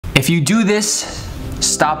If you do this,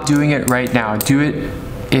 stop doing it right now. Do it.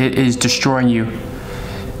 It is destroying you.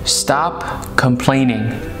 Stop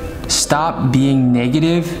complaining. Stop being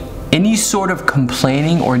negative. Any sort of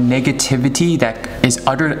complaining or negativity that is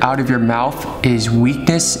uttered out of your mouth is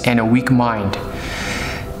weakness and a weak mind.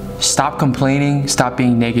 Stop complaining. Stop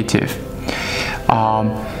being negative.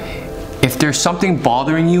 If there's something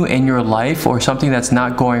bothering you in your life or something that's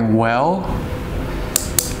not going well,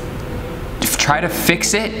 try to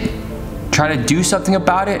fix it. Try to do something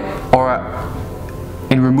about it,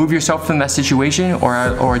 and remove yourself from that situation,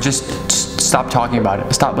 or just stop talking about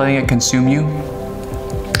it. Stop letting it consume you.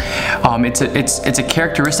 It's a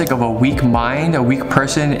characteristic of a weak mind, a weak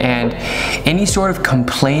person, and any sort of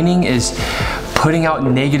complaining is putting out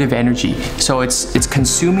negative energy. So it's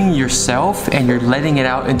consuming yourself, and you're letting it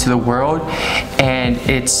out into the world, and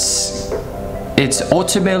it's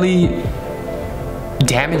ultimately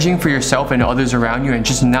damaging for yourself and others around you, and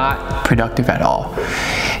just not productive at all.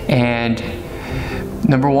 And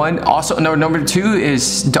number two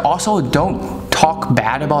is to also don't talk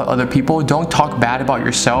bad about other people. Don't talk bad about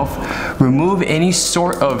yourself. Remove any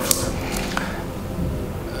sort of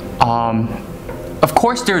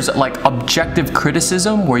course there's like objective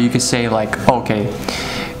criticism where you could say like, okay,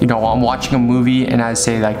 you know, I'm watching a movie and I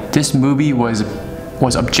say like, this movie was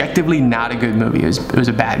objectively not a good movie. It was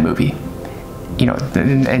a bad movie. You know,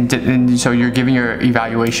 and so you're giving your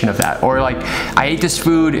evaluation of that. Or like, I ate this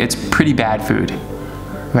food, it's pretty bad food,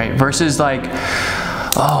 right? Versus like,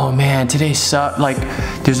 oh man, today sucked. Like,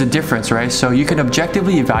 there's a difference, right? So you can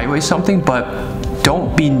objectively evaluate something, but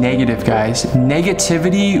don't be negative, guys.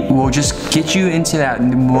 Negativity will just get you into that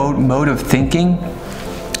mode of thinking.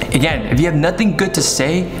 Again, if you have nothing good to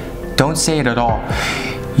say, don't say it at all.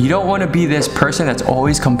 You don't want to be this person that's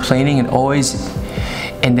always complaining and always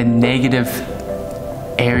in the negative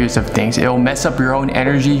areas of things. It'll mess up your own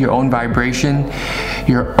energy, your own vibration,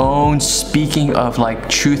 your own speaking of like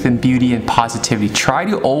truth and beauty and positivity. Try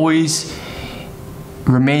to always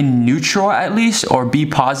remain neutral at least, or be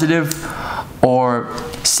positive, or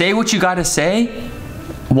say what you gotta say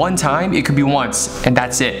one time. It could be once and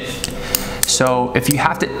that's it. So if you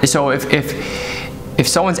have to, so if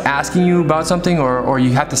someone's asking you about something, or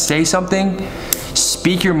you have to say something,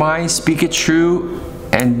 speak your mind, speak it true,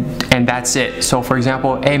 and that's it. So for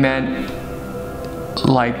example, hey man,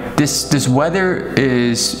 like this weather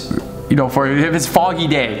is, you know, if it's foggy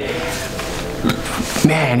day,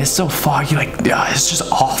 man, it's so foggy, like it's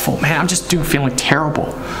just awful, man, I'm just feeling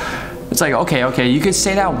terrible. It's like, okay, you could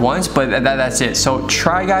say that once, but that's it. So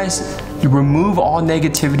try, guys, remove all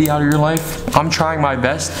negativity out of your life. I'm trying my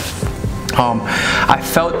best. I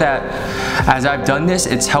felt that as I've done this,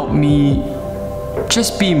 it's helped me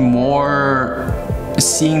just be more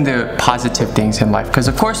seeing the positive things in life, because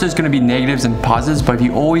of course there's going to be negatives and positives, but if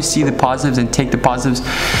you always see the positives and take the positives,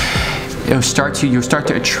 you'll start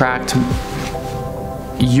to attract,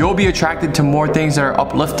 you'll be attracted to more things that are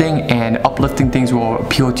uplifting, and uplifting things will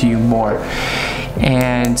appeal to you more.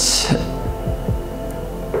 And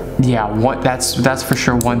yeah, that's for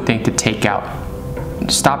sure one thing to take out.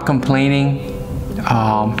 Stop complaining.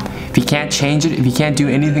 If you can't change it, if you can't do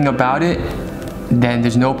anything about it, then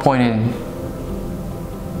there's no point in,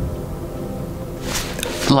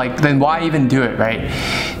 like, then why even do it, right?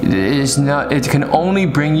 It can only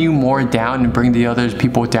bring you more down and bring the other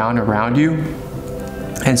people down around you.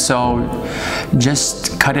 And so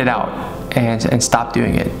just cut it out and stop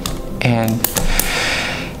doing it. And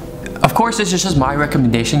of course, this is just my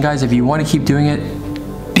recommendation, guys. If you want to keep doing it,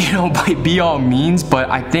 you know, by all means, but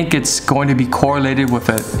I think it's going to be correlated with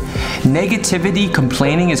negativity.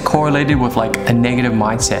 Complaining is correlated with like a negative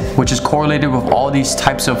mindset, which is correlated with all these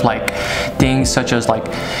types of like things such as like,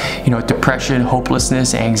 you know, depression,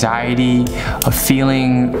 hopelessness, anxiety, a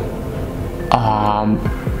feeling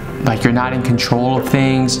like you're not in control of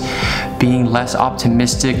things, being less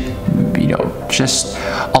optimistic, you know, just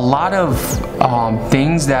a lot of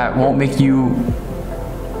things that won't make you,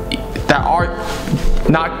 that are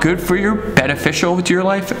not good for you, beneficial to your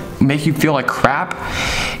life, make you feel like crap,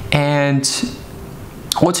 and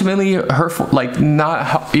ultimately hurtful, like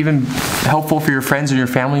not even helpful for your friends or your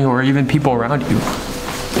family or even people around you.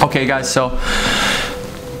 Okay guys, so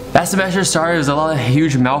that's the message. Sorry, it was a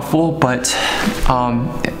huge mouthful, but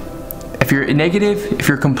if you're negative, if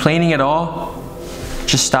you're complaining at all,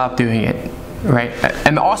 just stop doing it, right?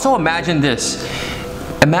 And also imagine this.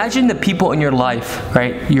 Imagine the people in your life,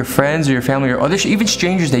 right? Your friends or your family or others, even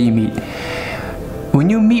strangers that you meet.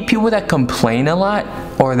 When you meet people that complain a lot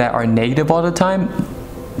or that are negative all the time,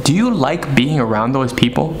 do you like being around those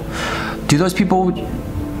people? Do those people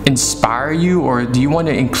inspire you, or do you want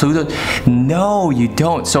to include it? No, you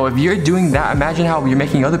don't. So if you're doing that, imagine how you're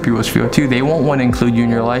making other people feel too. They won't want to include you in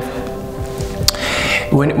your life.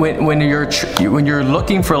 When you're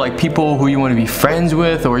looking for like people who you want to be friends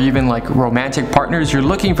with, or even like romantic partners, you're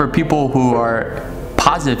looking for people who are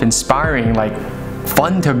positive, inspiring, like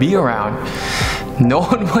fun to be around. No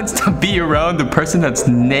one wants to be around the person that's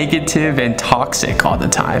negative and toxic all the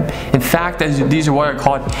time. In fact, these are what are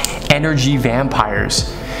called energy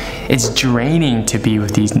vampires. It's draining to be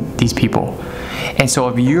with these people. And so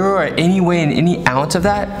if you're any way in any ounce of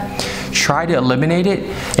that, try to eliminate it.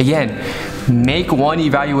 Again, make one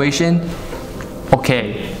evaluation.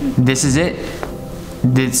 Okay, this is it.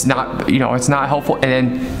 It's not, it's not helpful, and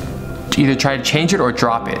then either try to change it or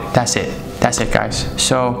drop it. That's it. That's it, guys.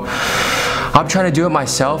 So I'm trying to do it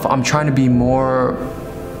myself. I'm trying to be more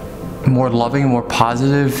loving, more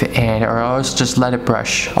positive, or else just let it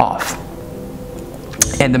brush off.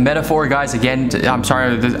 And the metaphor, guys, again, I'm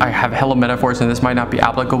sorry, I have hella metaphors and this might not be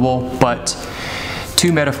applicable, but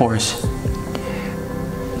 2 metaphors.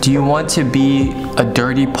 Do you want to be a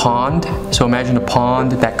dirty pond? So imagine a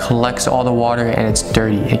pond that collects all the water and it's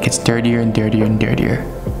dirty. It gets dirtier and dirtier and dirtier.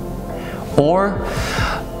 Or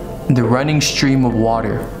the running stream of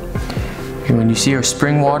water. When you see our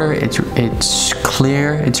spring water, it's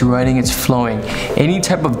clear, it's running, it's flowing. Any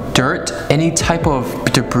type of dirt, any type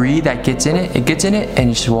of debris that gets in it, and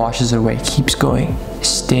it just washes it away. It keeps going. It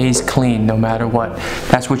stays clean no matter what.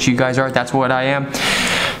 That's what you guys are. That's what I am.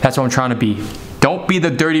 That's what I'm trying to be. Don't be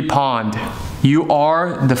the dirty pond. You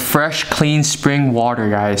are the fresh, clean spring water,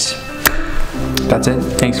 guys. That's it.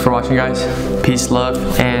 Thanks for watching, guys. Peace,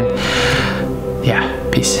 love, and yeah,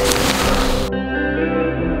 peace.